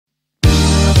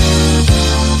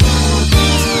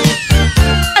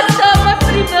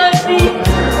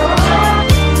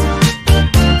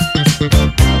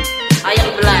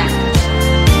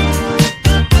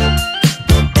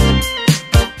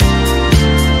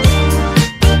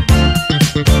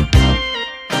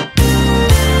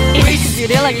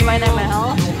lagi main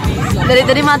ML. Dari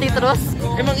tadi mati terus.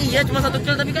 Emang iya cuma 1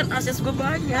 kill tapi kan ases gue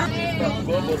banyak.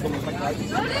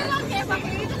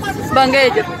 Bangga ya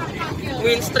Jut.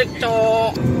 Win streak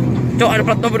cok. Cok ada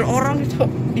plat mobil orang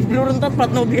cok. Di blue rentat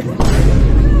plat mobil.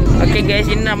 Oke guys,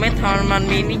 ini namanya taman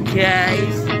mini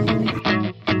guys.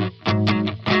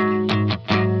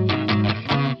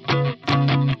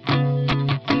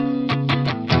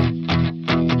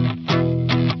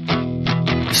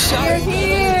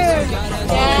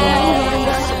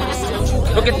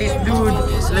 Look at this dude.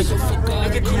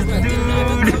 Look at this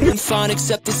dude. Fine,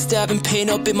 except the stabbing pain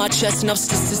up in my chest and I'm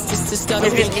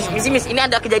Miss, ini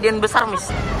ada kejadian besar, Miss.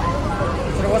 So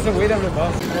what's the weight of the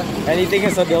bus? Anything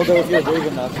is a dildo if you're brave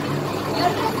enough.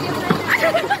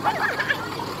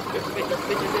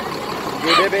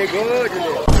 Good, baby, good.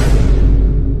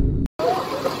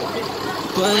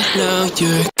 But now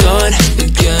you're gone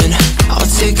again. I'll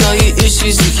take all your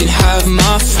issues, you can have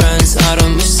my friends. I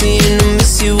don't miss seeing or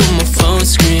miss you on my phone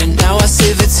screen. Now I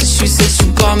save the tissues that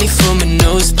you bought me from a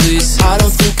nosebleed. I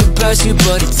don't think about you,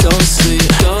 but it don't sleep.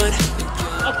 Gone.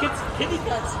 Oh, kitty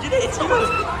cats. Jadi it's you.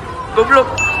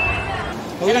 Goblok.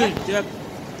 Holy shit.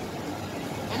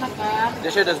 Enak kan?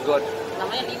 This shit is good.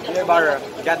 Namanya Linda. Hey, Barra,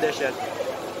 get this shit.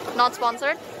 Not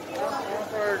sponsored.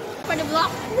 For the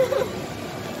block.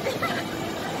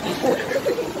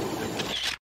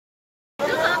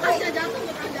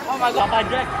 Oh my god, Papa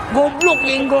Jack. Goblok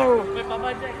yenggol.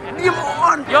 Papa Jack. Diam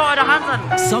on. Yo, ada Hansen.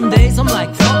 Some days I'm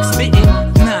like fuck spitting.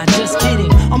 Nah, just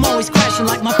kidding. I'm always crashing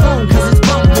like my phone cause it's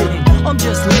bug ridden. I'm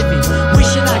just living,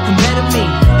 wishing I can better me.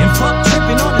 And fuck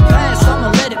tripping on the past,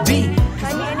 I'ma let it be.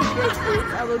 Any great foods,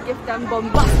 I will give them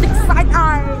bombastic side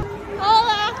eye.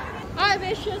 Hola, hi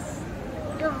bitches.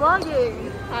 You're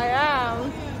vlogging. I am.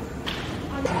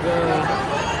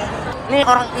 Ini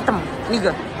orang hitam, niga.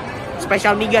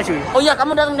 Special niga cuy. Oh iya,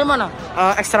 kamu datang dari mana?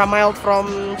 Extra mild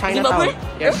from Chinatown.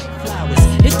 Yes.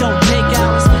 It don't take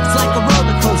hours, it's like a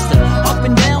roller coaster. Up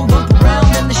and down, bump around,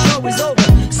 and the show is over.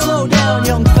 Slow down,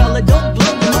 young fella, don't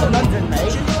blow the motor. London,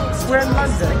 mate. We're in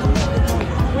London.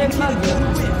 We're in London.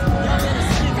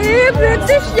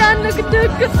 British yan,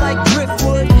 nagdugus. Like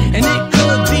driftwood, and it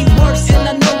could be worse, and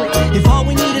I know it. If all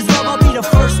we need is love, I'll be the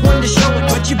first one to show it.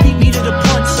 But you beat me to the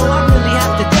punch, so I really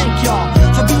have to thank y'all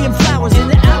for being flowers in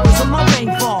the hours of my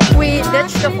rainfall. We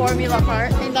ditched the formula part.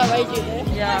 Ain't that right, Jude?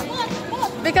 Yeah.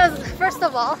 Because first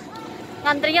of all,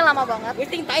 ngantrinya lama banget.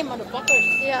 Waiting time, motherfuckers.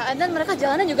 Yeah, and then mereka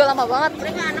jalannya juga lama banget.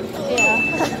 Mereka anak tuh.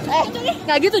 Yeah.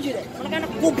 Nggak gitu Jude. Mereka anak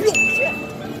goblok.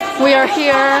 We are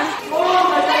here.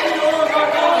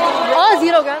 Oh,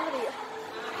 zero gravity.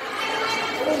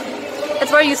 It's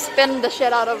where you spin the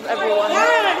shit out of everyone.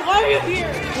 Why are you here?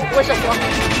 Wish us luck.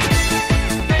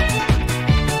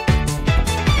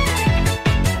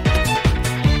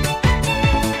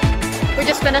 We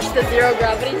just finished the zero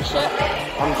gravity shit.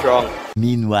 I'm strong.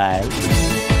 Meanwhile.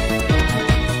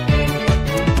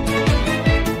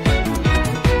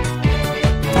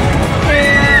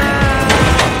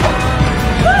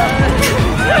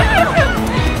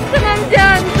 Senam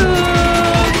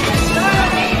jantung.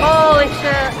 Holy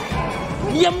shit.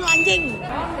 Diam lu anjing.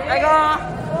 Ayo.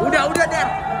 Udah der.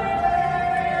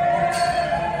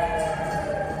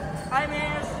 Hai,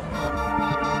 Miss.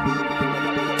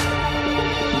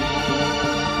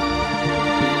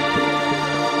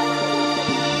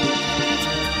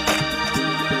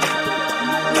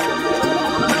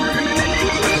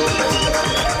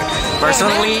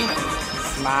 Personally,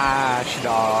 smash,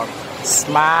 dog.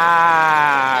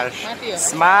 Smash.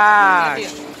 Smash.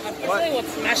 What? What?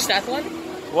 Smash that one?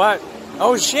 What?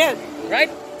 Oh shit.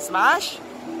 Right? Smash?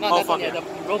 No, Oh, that fuck one, yeah, yeah.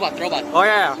 the robot. Oh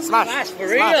yeah, smash. Smash, for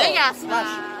real. Yeah, smash.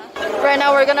 Right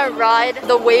now we're gonna ride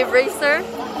the wave racer.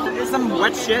 There's some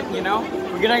wet shit, you know?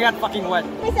 We're gonna get fucking wet.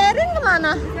 Miss Erin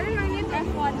kemana? Tadi nangis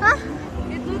F1. Hah?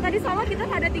 Itu tadi soalnya kita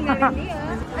pada tinggalin dia.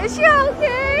 Is she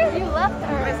okay? You left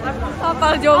her.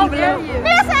 Kapal jomblo.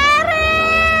 Miss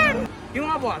Erin! Yung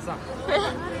nggak puasa?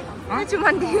 Hah?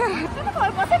 Cuman dia. Kita kalau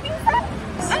puasa pingsan.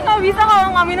 Nggak bisa kalau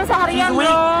nggak minum seharian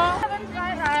dong.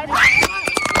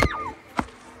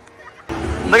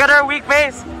 Look at her weak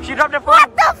face. She dropped her phone.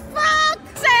 What the fuck?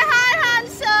 Say hi,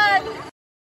 Hanson!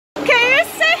 Can you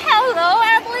say hello,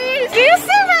 please? Do you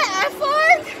see my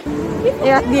effort?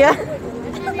 Lihat dia.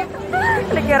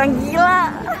 Kayak orang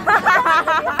gila.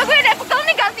 Gue udah pegel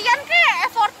nih, gantian ke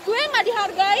effort gue nggak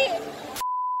dihargai.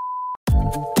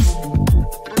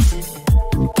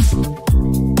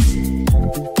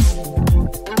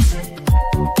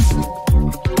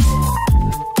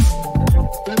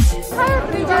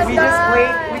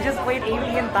 We just played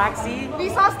Alien Taxi. We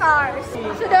saw stars.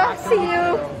 Sudah, see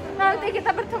you. Nanti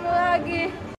kita bertemu lagi.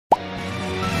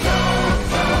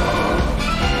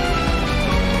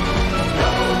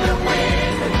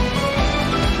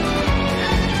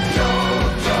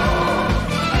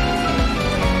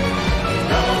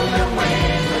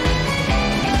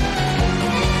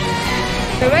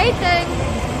 We're waiting.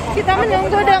 Kita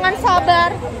menunggu dengan sabar.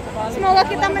 Semoga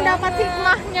kita mendapat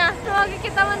hikmahnya. Semoga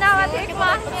kita mendapat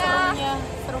hikmahnya.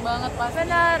 Seru banget pas.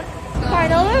 Benar.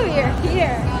 Finally we're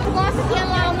here. Setelah sekian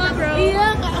lama, bro. Iya,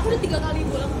 aku udah 3 kali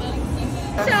bolak-balik sini.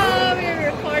 So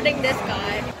we're recording this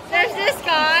guy. There's this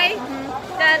guy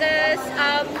that is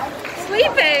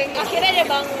sleeping. Akhirnya dia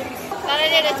bangun. Karena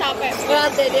dia udah capek.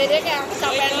 Berat deh, dia kayak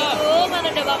kecapean gitu. Mana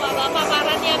ada bapak-bapak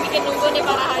parah nih yang bikin nunggu nih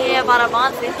parah aja. Iya, parah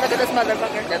banget sih. Look at this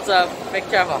motherfucker. That's a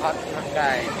picture of a hot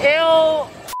guy. Ew.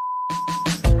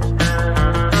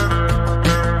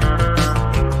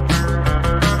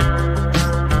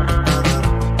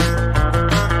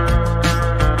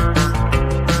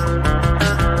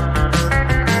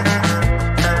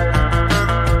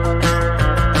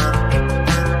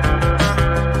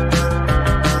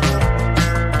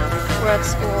 At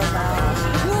school now.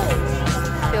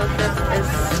 Field trip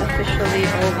is officially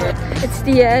over. It's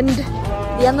the end.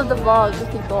 The end of the vlog,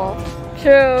 people.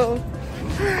 True.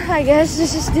 I guess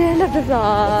this is the end of the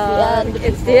vlog.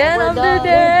 It's the end of the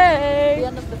day. The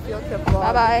end of the field trip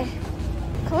vlog. Bye bye.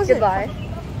 Close Goodbye. it.